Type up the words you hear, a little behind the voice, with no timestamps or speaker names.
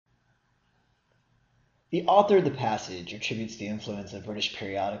The author of the passage attributes the influence of British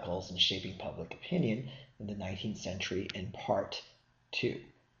periodicals in shaping public opinion in the 19th century in part 2.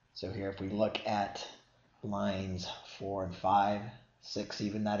 So here, if we look at lines 4 and 5, 6,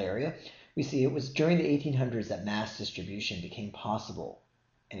 even that area, we see it was during the 1800s that mass distribution became possible.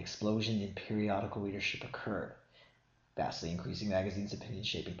 An explosion in periodical readership occurred, vastly increasing magazines'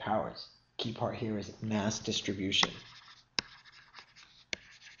 opinion-shaping powers. Key part here is mass distribution.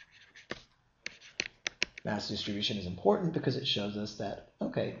 Mass distribution is important because it shows us that,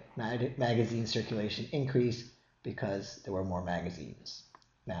 okay, magazine circulation increased because there were more magazines.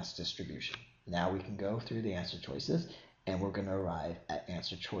 Mass distribution. Now we can go through the answer choices, and we're going to arrive at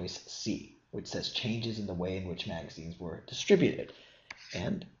answer choice C, which says changes in the way in which magazines were distributed.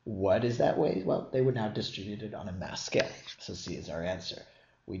 And what is that way? Well, they were now distributed on a mass scale. So C is our answer.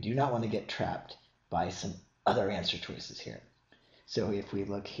 We do not want to get trapped by some other answer choices here. So if we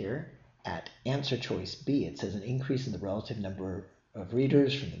look here at answer choice B, it says an increase in the relative number of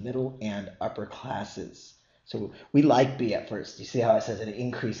readers from the middle and upper classes. So we like B at first. You see how it says an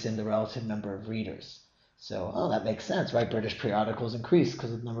increase in the relative number of readers. So, oh, that makes sense, right? British periodicals increase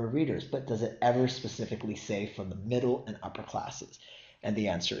because of the number of readers. But does it ever specifically say from the middle and upper classes? And the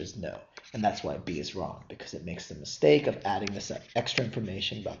answer is no. And that's why B is wrong, because it makes the mistake of adding this extra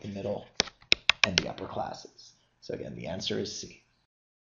information about the middle and the upper classes. So again, the answer is C.